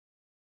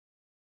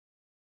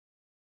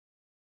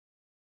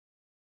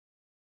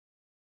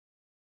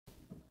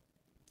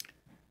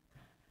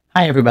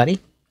Hi everybody,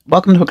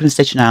 welcome to Hooking and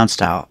Stitching Island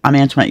Style. I'm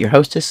Antoinette, your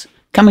hostess,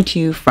 coming to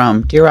you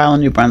from Deer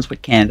Island, New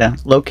Brunswick, Canada,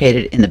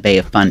 located in the Bay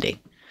of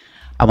Fundy.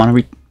 I want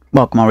to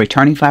welcome all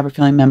returning fiber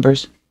filling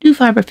members, new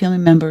fiber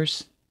filling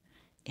members,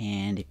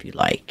 and if you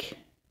like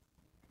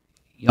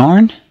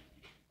yarn,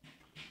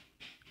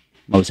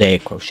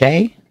 mosaic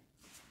crochet,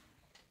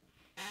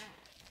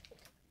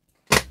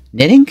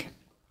 knitting,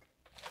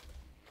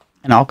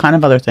 and all kind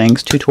of other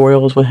things,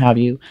 tutorials, what have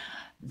you,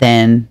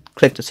 then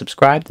click the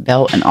subscribe, the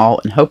bell, and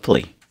all, and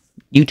hopefully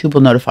YouTube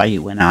will notify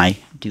you when I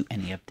do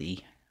any of the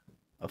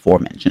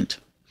aforementioned.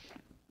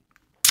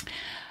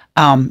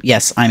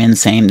 Yes, I'm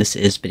insane. This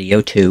is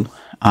video 2,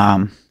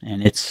 and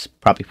it's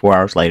probably 4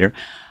 hours later.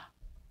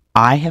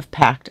 I have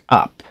packed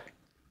up.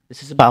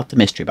 This is about the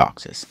mystery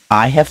boxes.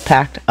 I have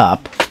packed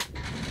up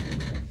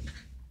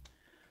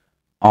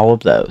all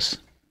of those.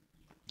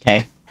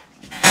 Okay.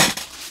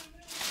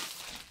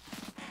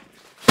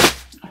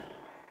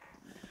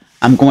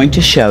 I'm going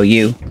to show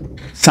you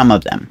some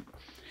of them.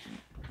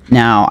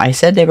 Now, I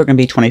said they were going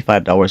to be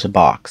 $25 a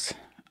box.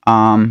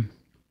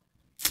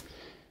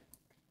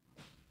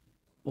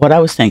 What I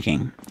was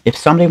thinking, if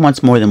somebody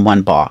wants more than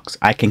one box,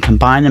 I can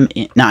combine them.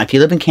 Now, if you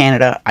live in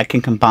Canada, I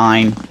can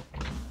combine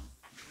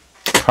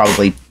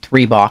probably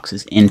 3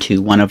 boxes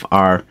into one of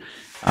our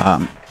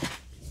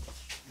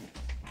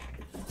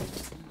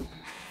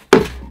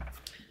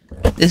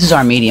this is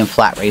our medium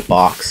flat rate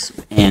box,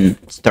 and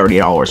it's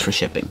 $30 for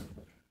shipping.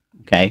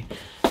 Okay,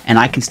 and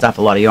I can stuff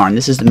a lot of yarn.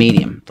 This is the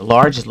medium. The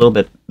large is a little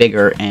bit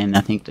bigger, and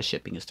I think the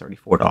shipping is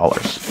 $34.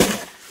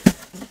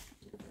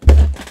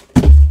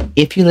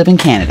 If you live in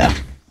Canada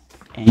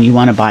and you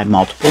want to buy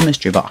multiple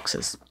mystery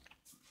boxes,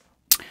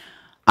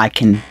 I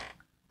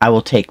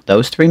will take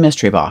those 3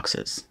 mystery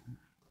boxes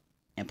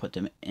and put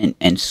them in,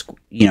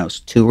 you know,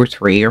 2 or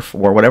 3 or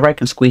 4, whatever I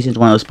can squeeze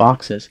into one of those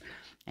boxes,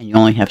 and you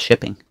only have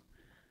shipping,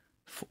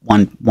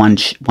 one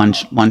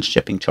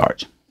shipping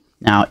charge.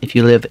 Now, if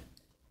you live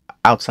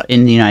outside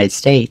in the United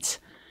States,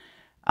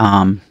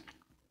 I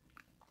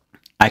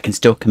can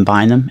still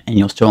combine them, and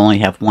you'll still only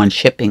have 1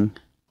 shipping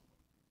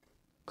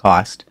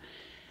cost.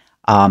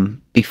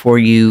 Before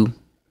you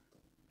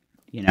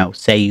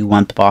say you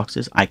want the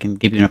boxes, I can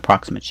give you an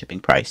approximate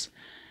shipping price,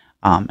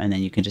 and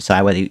then you can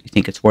decide whether you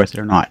think it's worth it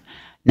or not.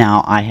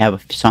 Now, I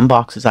have some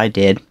boxes I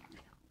did.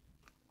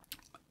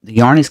 The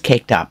yarn is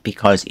caked up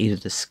because either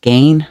the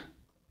skein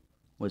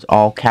was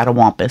all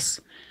catawampus.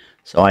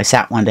 So I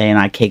sat one day and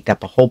I caked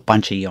up a whole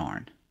bunch of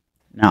yarn.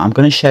 Now I'm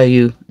going to show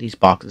you these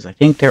boxes. I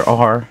think there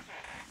are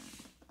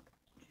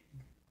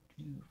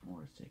 2,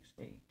 4, 6,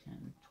 8,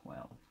 10,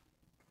 12.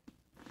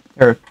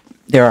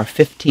 There are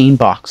 15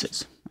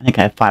 boxes. I think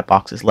I have 5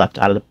 boxes left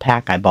out of the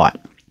pack I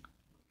bought.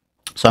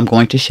 So I'm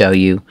going to show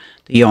you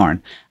the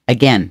yarn.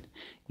 Again,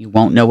 you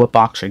won't know what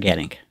box you're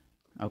getting.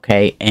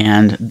 Okay,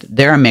 and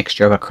they're a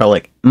mixture of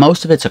acrylic.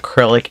 Most of it's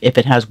acrylic. If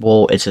it has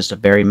wool, it's just a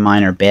very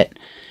minor bit.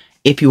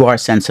 If you are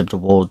sensitive to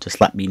wool,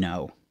 just let me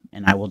know,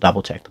 and I will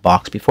double check the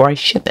box before I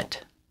ship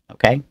it,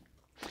 okay?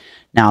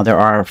 Now, there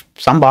are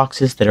some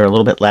boxes that are a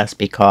little bit less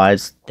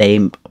because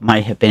they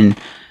might have been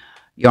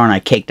yarn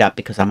I caked up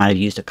because I might have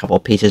used a couple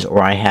of pieces,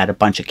 or I had a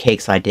bunch of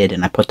cakes I did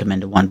and I put them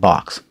into one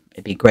box.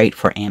 It'd be great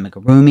for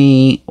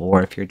amigurumi,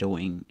 or if you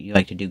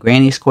like to do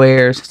granny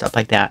squares, stuff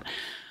like that.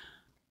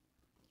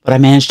 But I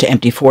managed to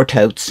empty 4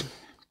 totes.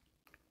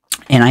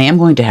 And I am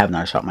going to have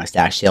another Shop My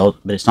Stash sale,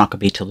 but it's not going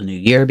to be till the new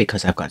year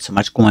because I've got so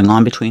much going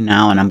on between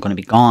now and I'm going to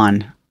be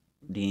gone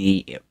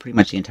pretty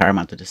much the entire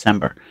month of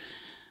December.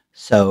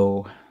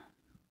 So,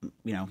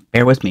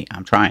 bear with me.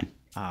 I'm trying.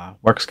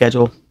 Work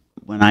schedule,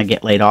 when I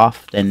get laid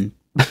off, then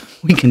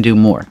we can do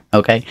more.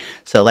 Okay?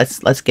 So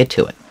let's get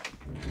to it.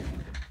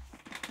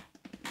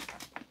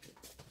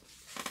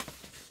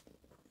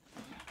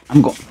 I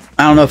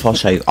don't know if I'll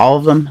show you all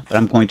of them, but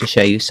I'm going to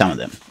show you some of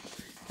them.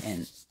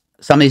 And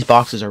some of these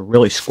boxes are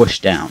really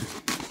squished down.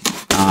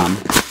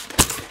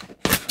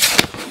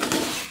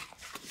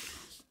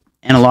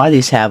 And a lot of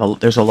these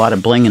there's a lot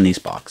of bling in these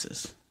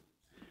boxes.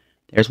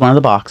 There's one of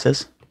the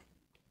boxes.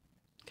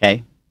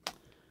 Okay.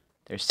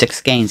 There's 6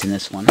 skeins in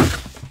this one.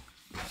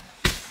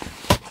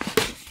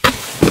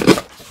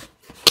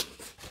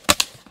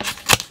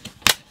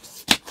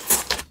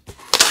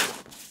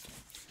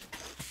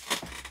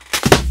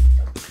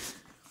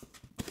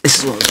 This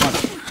is what was one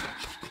of them.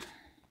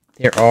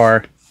 There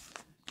are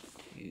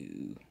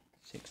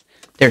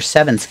There's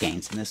 7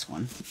 skeins in this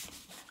one.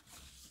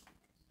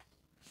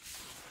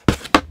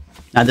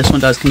 Now this one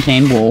does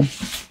contain wool.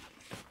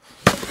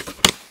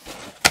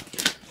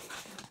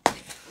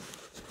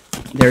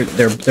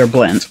 They're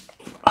blends.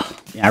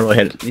 Yeah, I really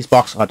had these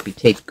boxes ought to be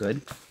taped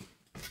good.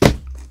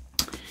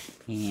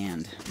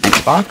 And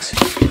next box.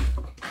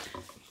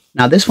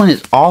 Now this one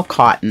is all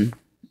cotton,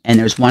 and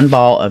there's 1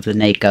 ball of the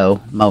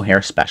NACO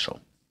Mohair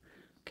Special.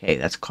 Okay,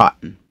 that's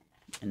cotton.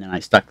 And then I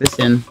stuck this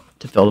in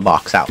to fill the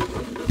box out.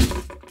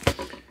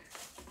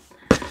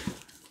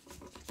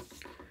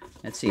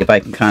 Let's see if I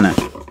can kind of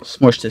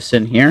smush this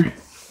in here.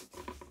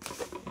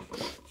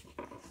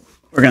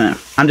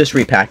 I'm just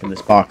repacking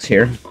this box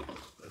here.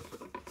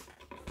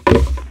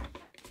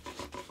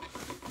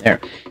 There.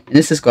 And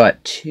this has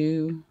got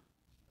 2,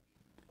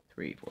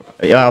 3, 4,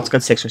 5. Yeah, it's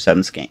got 6 or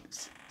 7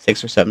 skeins.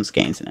 6 or 7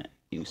 skeins in it.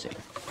 You can see.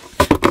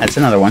 That's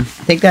another one.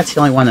 I think that's the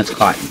only one that's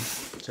cotton.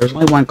 So there's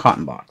only one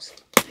cotton box.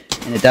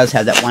 And it does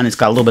have that one. It's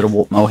got a little bit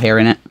of mohair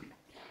in it.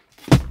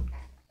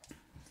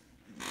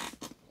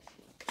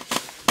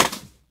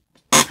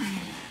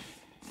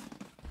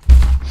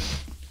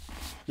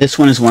 This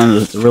one is one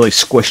of the really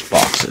squished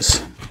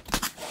boxes.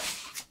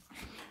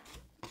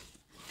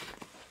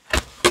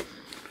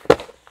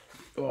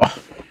 Oh.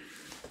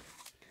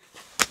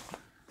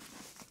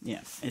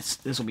 Yeah,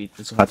 this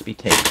will have to be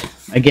taped.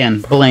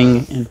 Again,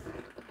 bling, and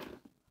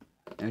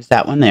there's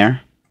that one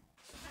there.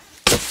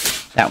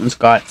 That one's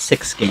got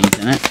 6 skeins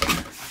in it.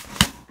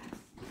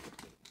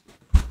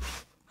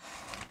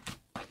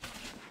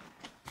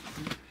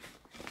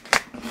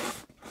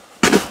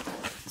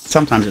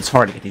 Sometimes it's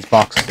hard to get these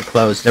boxes to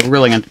close. They're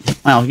really,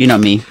 well, you know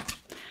me.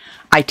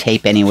 I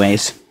tape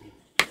anyways.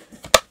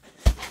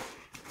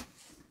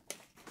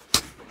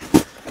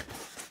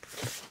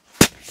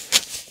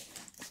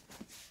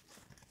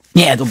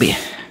 Yeah,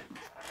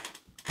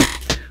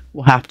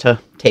 we'll have to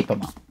tape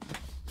them up.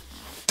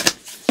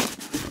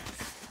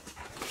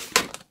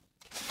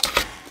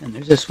 And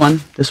there's this one.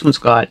 This one's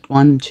got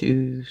 1,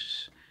 2,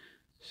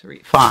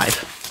 3,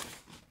 5.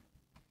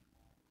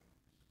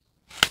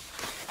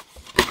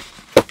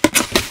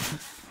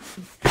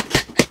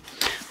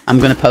 I'm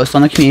going to post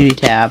on the community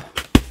tab,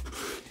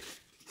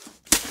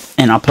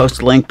 and I'll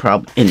post a link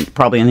probably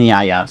in the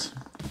IAs.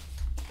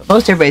 But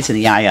most everybody's in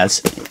the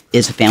IAs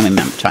is a family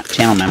member,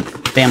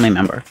 family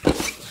member.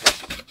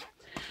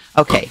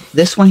 Okay,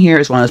 this one here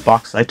is one of those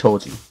boxes I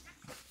told you.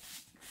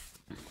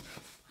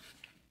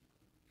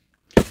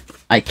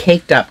 I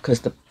caked up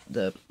because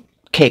the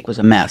cake was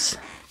a mess.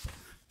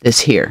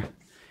 This here,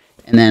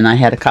 and then I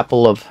had a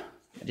couple of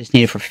I just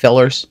needed for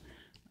fillers.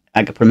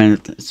 I could put them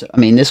in. So, I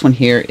mean, this one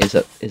here is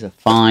a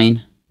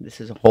fine.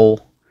 This is a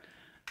whole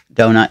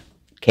donut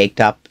caked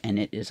up, and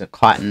it is a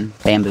cotton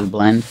bamboo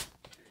blend.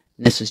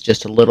 And this is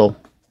just a little,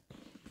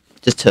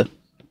 just to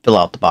fill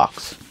out the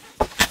box.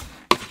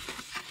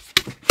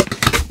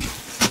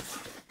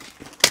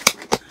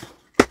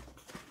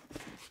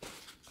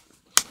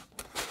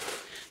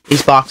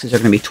 These boxes are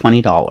going to be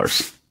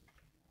 $20.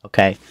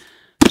 Okay,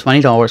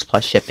 $20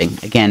 plus shipping.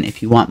 Again,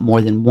 if you want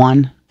more than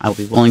one, I'll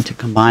be willing to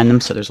combine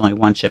them, so there's only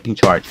one shipping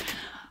charge.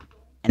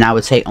 And I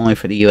would say only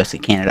for the U.S.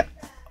 and Canada.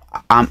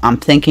 I'm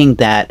thinking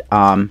that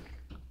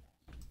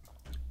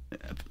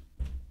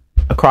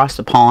across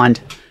the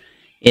pond,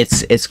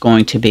 it's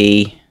going to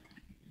be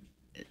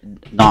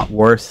not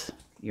worth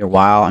your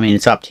while. I mean,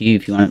 it's up to you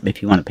if you want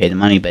to pay the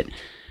money, but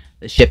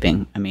the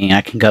shipping. I mean,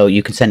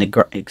 you can send it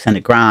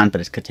ground,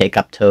 but it could take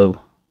up to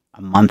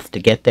a month to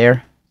get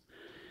there.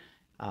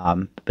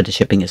 But the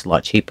shipping is a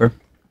lot cheaper.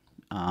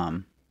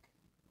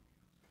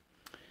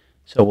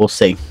 So we'll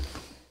see.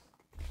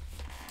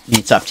 I mean,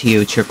 it's up to you.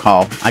 It's your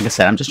call. Like I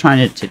said, I'm just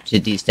trying to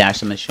de-stash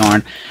some of this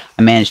yarn.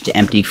 I managed to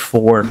empty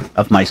 4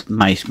 of my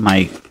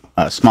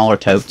smaller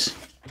totes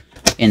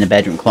in the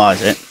bedroom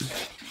closet.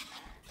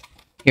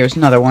 Here's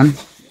another one.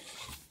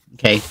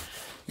 Okay.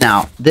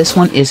 Now, this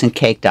one isn't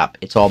caked up.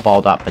 It's all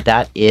balled up. But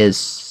that is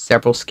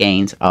several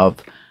skeins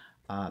of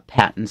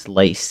Patton's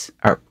lace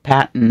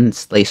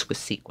with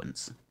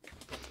sequins.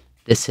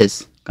 This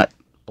has got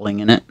bling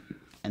in it.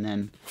 And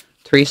then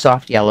 3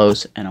 soft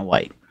yellows and a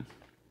white.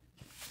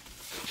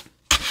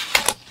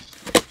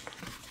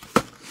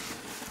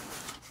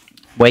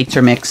 Weights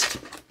are mixed,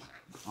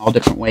 all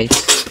different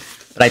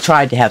weights, but I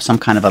tried to have some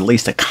kind of at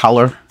least a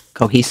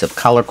cohesive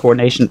color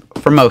coordination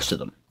for most of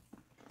them.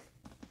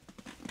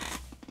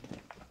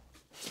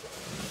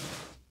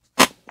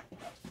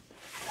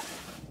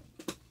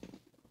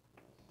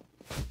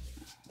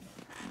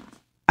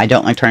 I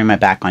don't like turning my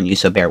back on you,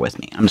 so bear with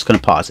me. I'm just going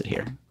to pause it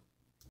here.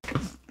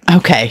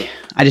 Okay,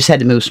 I just had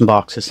to move some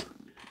boxes.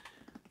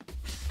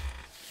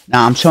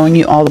 Now, I'm showing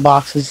you all the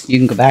boxes. You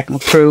can go back and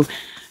look through.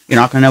 You're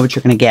not going to know what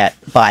you're going to get,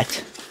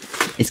 but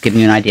it's giving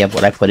you an idea of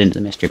what I put into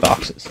the mystery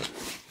boxes.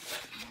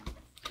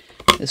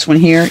 This one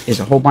here is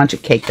a whole bunch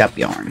of caked up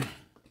yarn.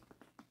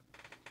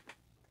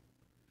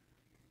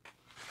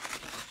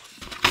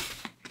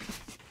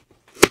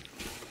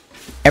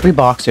 Every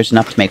box, there's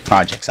enough to make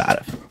projects out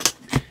of.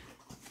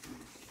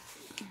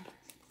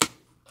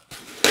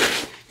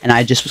 And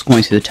I just was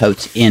going through the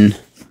totes in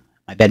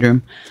my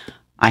bedroom.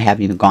 I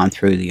haven't even gone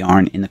through the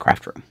yarn in the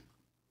craft room.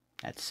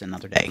 That's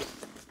another day.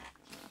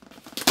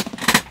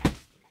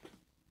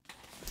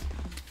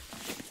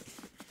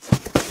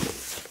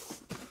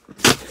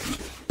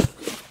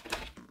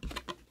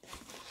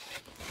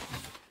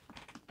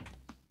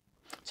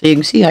 So you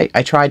can see I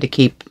tried to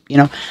keep,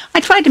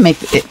 I tried to make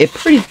it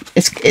pretty,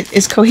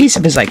 as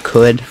cohesive as I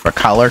could for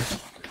color,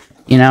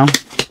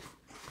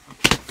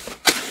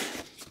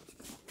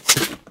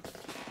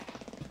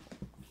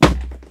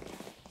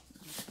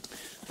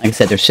 Like I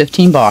said, there's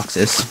 15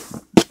 boxes.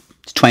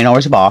 It's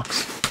 $20 a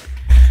box.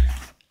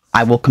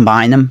 I will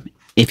combine them,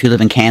 if you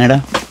live in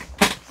Canada,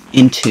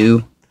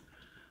 into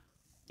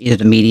either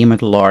the medium or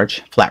the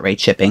large flat rate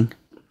shipping.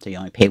 So you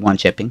only pay 1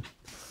 shipping.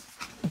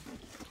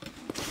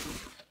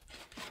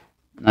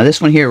 Now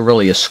this one here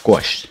really is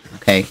squished,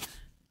 okay?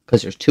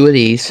 Because there's 2 of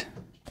these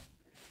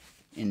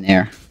in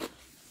there.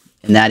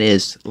 And that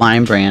is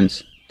Lion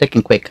Brand's Thick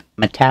and Quick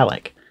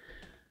Metallic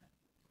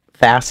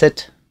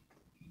Facet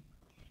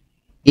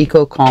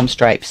Eco Calm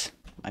Stripes,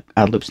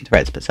 loops and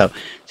threads. But so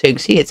you can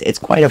see it's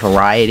quite a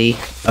variety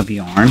of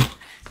yarn.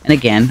 And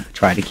again,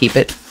 try to keep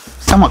it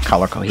somewhat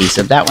color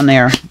cohesive. That one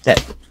there,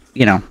 that,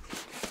 you know,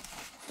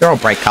 they're all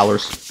bright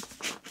colors.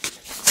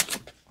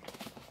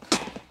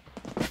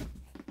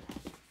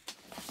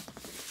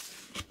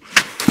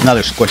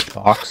 Another squished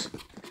box.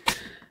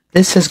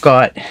 This has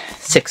got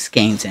 6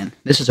 skeins in.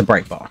 This is a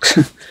bright box.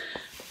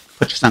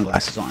 Put your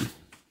sunglasses on.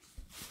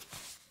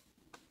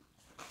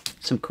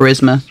 Some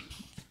Charisma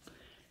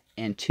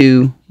and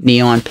 2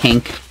 neon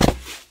pink.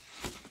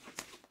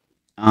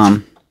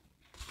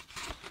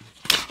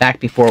 Back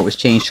before it was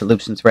changed to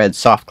Loops and Threads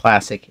Soft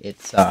Classic,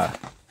 it's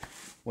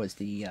was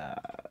the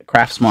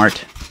Craft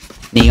Smart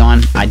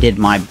neon. I did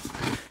my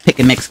pick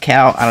and mix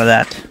cow out of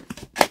that.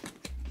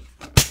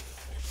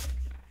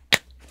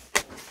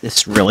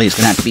 This really is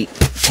going to have to be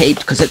taped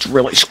because it's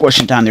really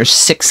squishing down. There's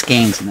 6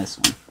 skeins in this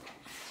one.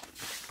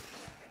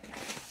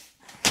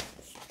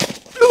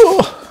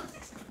 Ugh.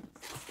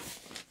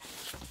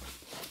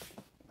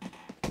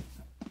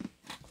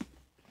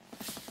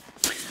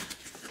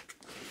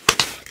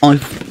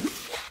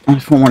 Only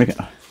 4 more to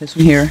go. This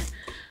one here.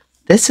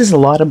 This is a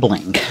lot of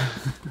bling.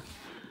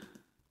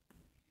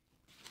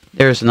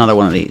 There's another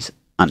one of these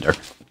under.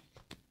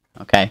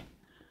 Okay.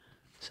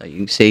 So you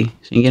can see,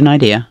 so you can get an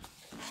idea.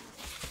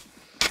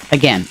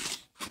 Again,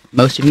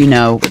 most of you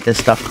know what this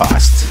stuff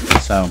costs.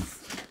 So,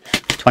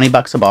 20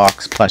 bucks a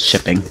box plus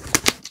shipping,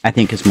 I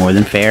think is more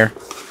than fair.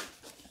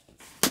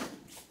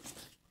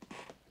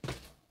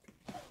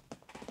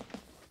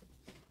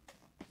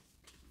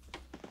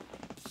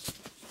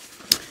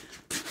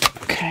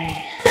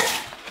 Okay.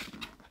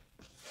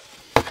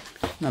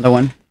 Another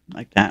one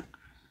like that.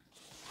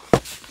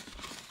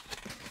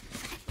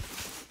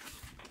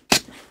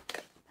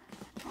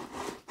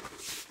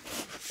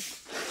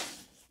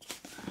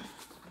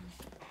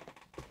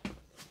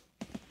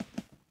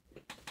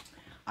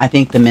 I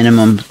think the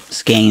minimum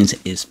skeins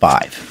is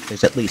 5.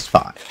 There's at least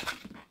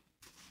 5.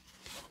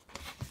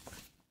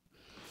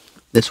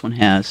 This one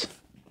has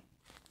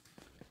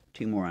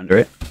 2 more under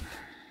it.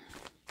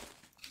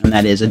 And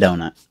that is a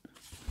donut.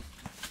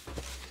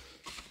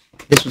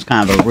 This was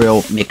kind of a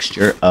real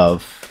mixture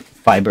of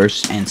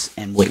fibers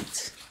and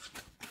weights.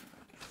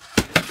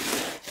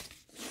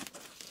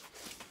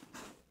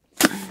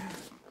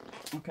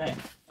 Okay,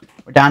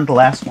 we're down to the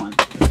last one.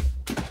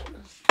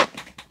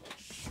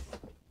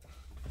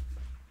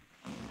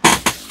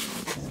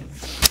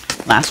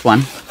 Last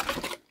one.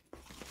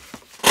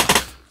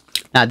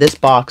 Now this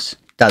box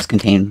does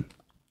contain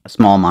a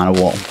small amount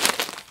of wool.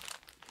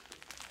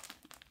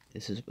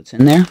 This is what's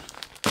in there.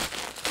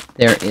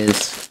 There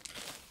is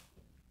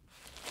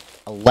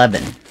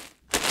 11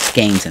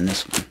 skeins in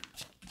this one.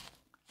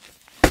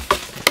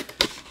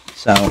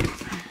 So,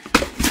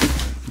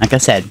 like I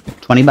said,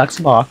 20 bucks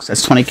a box.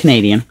 That's 20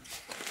 Canadian.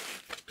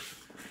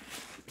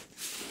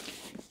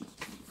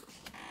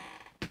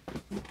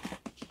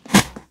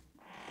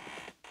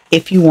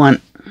 If you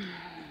want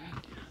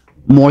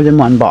more than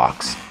 1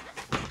 box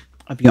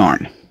of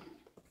yarn,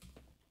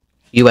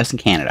 US and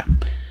Canada,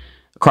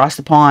 across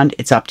the pond,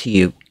 it's up to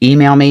you.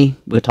 Email me.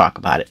 We'll talk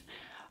about it.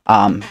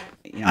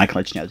 You know, I can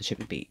let you know the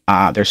shipping fee.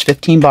 There's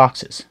 15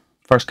 boxes.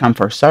 First come,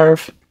 first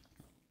serve.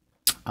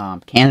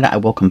 Canada, I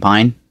will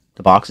combine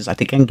the boxes. I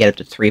think I can get up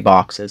to 3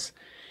 boxes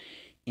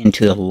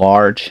into the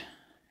large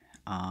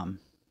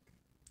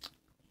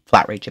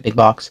flat rate shipping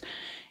box,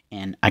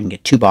 and I can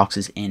get 2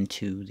 boxes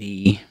into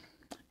the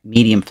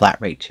medium flat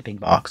rate shipping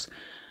box.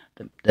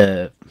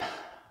 The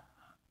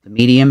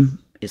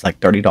medium is like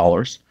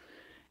 $30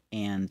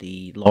 and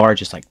the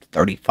large is like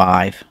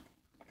 $35.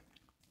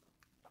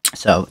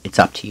 So it's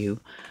up to you.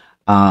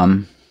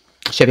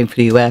 Shipping for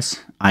the US,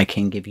 I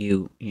can give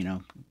you, you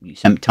know,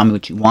 tell me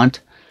what you want,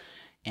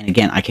 and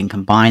again, I can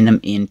combine them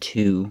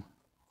into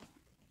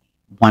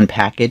 1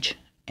 package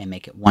and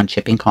make it 1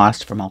 shipping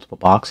cost for multiple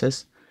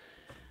boxes.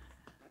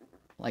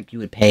 Like you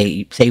would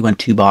pay, say you want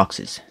 2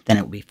 boxes, then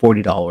it would be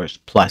 $40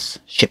 plus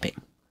shipping.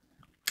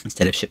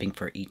 Instead of shipping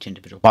for each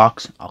individual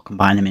box, I'll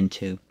combine them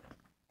into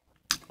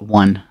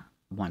one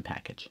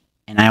package.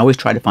 And I always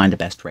try to find the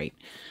best rate.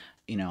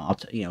 You know,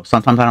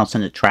 sometimes I don't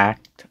send it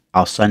tracked.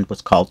 I'll send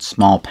what's called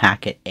small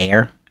packet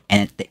air,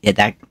 and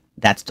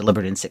that's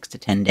delivered in 6 to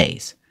 10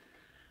 days.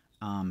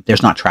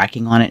 There's not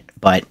tracking on it,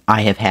 but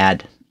I have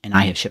had, and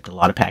I have shipped a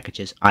lot of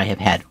packages. I have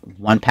had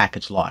 1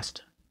 package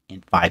lost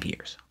in 5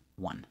 years.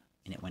 1.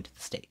 And it went to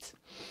the States.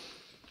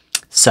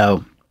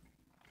 So,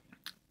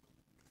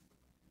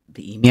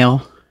 the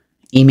email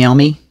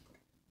me.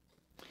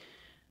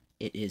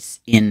 It is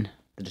in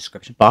the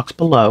description box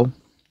below.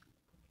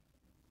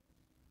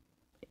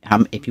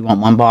 If you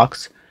want 1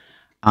 box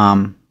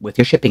with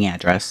your shipping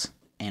address,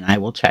 and I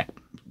will check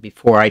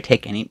before I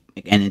take any,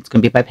 and it's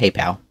going to be by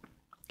PayPal.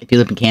 If you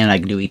live in Canada, I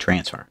can do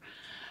e-transfer.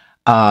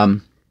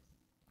 And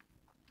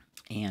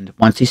And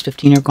once these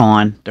 15 are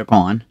gone, they're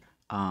gone.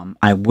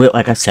 I will,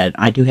 like I said,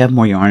 I do have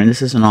more yarn, and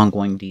this is an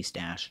ongoing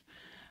de-stash.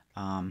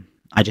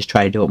 I just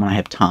try to do it when I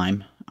have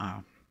time.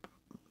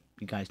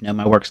 You guys know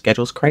my work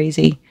schedule is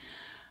crazy.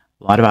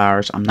 A lot of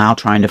hours. I'm now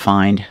trying to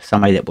find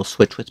somebody that will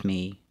switch with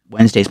me.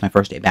 Wednesday's my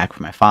first day back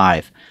for my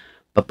 5,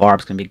 but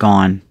Barb's going to be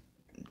gone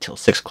till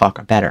 6 o'clock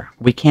or better.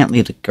 We can't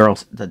leave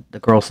the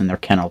girls in their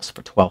kennels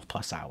for 12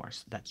 plus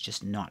hours. That's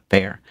just not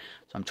fair.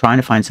 So I'm trying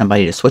to find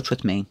somebody to switch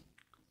with me.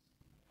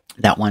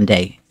 That one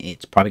day,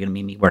 it's probably going to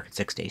be me working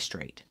 6 days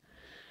straight.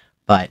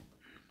 But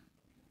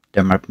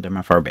they're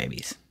my fur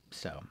babies.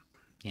 So,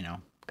 you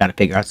know, got to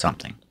figure out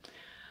something.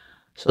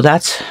 So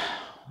that's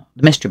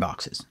the mystery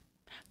boxes.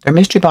 They're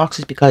mystery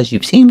boxes because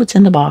you've seen what's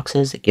in the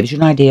boxes. It gives you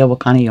an idea what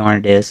kind of yarn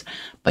it is,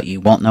 but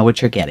you won't know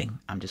what you're getting.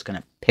 I'm just going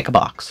to pick a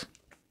box.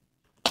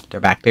 They're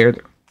back there.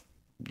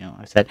 You know,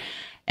 I said.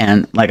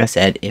 And like I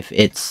said, if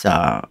it's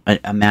a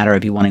matter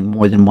of you wanting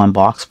more than one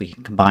box, we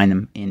can combine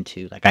them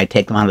into, like I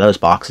take them out of those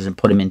boxes and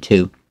put them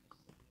into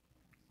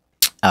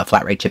a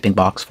flat rate shipping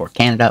box for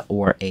Canada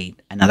or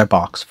another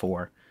box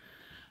for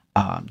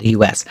the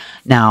US.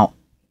 Now,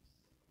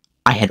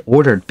 I had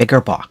ordered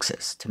bigger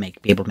boxes to be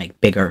able to make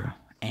bigger,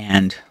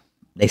 and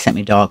they sent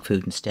me dog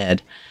food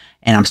instead.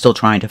 And I'm still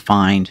trying to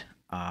find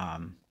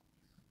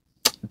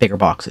bigger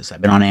boxes.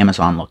 I've been on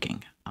Amazon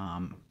looking.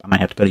 I might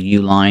have to go to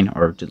Uline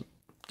or to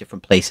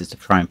different places to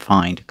try and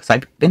find, because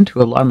I've been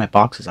through a lot of my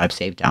boxes I've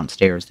saved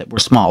downstairs that were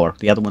smaller.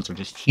 The other ones are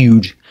just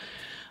huge.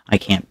 I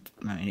can't.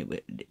 I mean,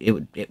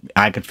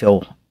 I could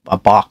fill a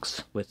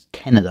box with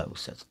 10 of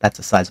those. That's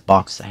the size of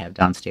boxes I have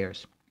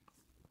downstairs.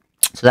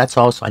 So that's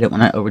all. So I didn't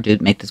want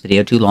to make this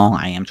video too long.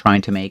 I am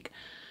trying to make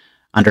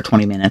under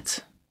 20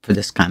 minutes for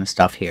this kind of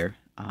stuff here.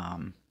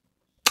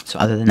 So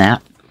other than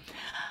that,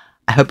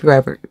 I hope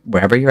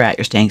wherever you're at,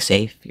 you're staying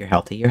safe, you're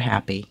healthy, you're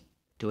happy,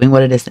 doing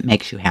what it is that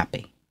makes you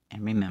happy.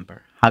 And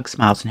remember, hug,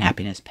 smiles, and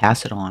happiness.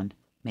 Pass it on.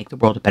 Make the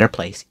world a better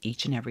place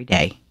each and every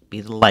day.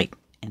 Be the light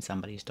in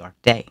somebody's dark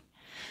day.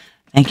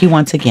 Thank you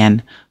once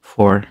again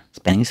for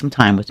spending some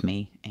time with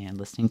me and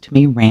listening to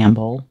me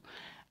ramble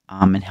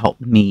and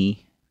help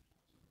me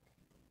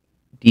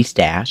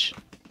de-stash.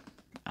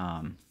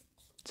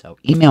 So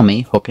email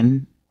me,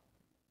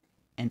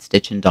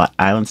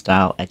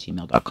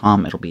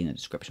 hookandstitching.islandstyle@gmail.com. It'll be in the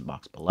description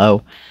box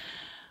below.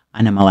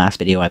 I know my last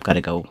video, I've got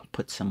to go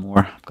put some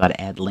more. I've got to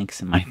add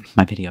links in my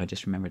video. I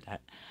just remembered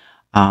that.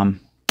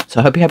 So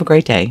I hope you have a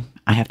great day.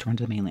 I have to run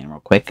to the mainland real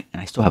quick, and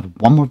I still have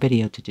one more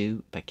video to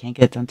do. If I can't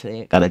get it done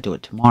today, I got to do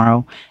it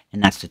tomorrow,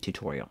 and that's the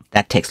tutorial.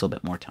 That takes a little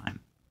bit more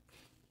time.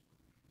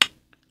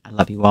 I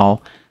love you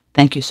all.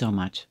 Thank you so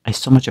much. I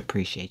so much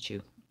appreciate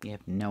you. You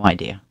have no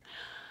idea.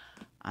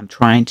 I'm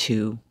trying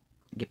to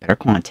get better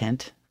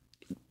content.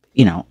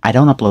 You know, I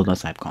don't upload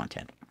unless I have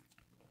content.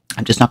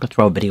 I'm just not going to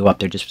throw a video up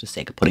there just for the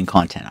sake of putting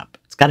content up.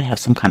 It's got to have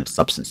some kind of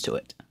substance to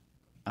it.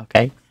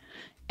 Okay?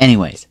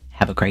 Anyways,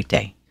 have a great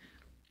day.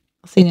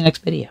 I'll see you in the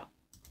next video.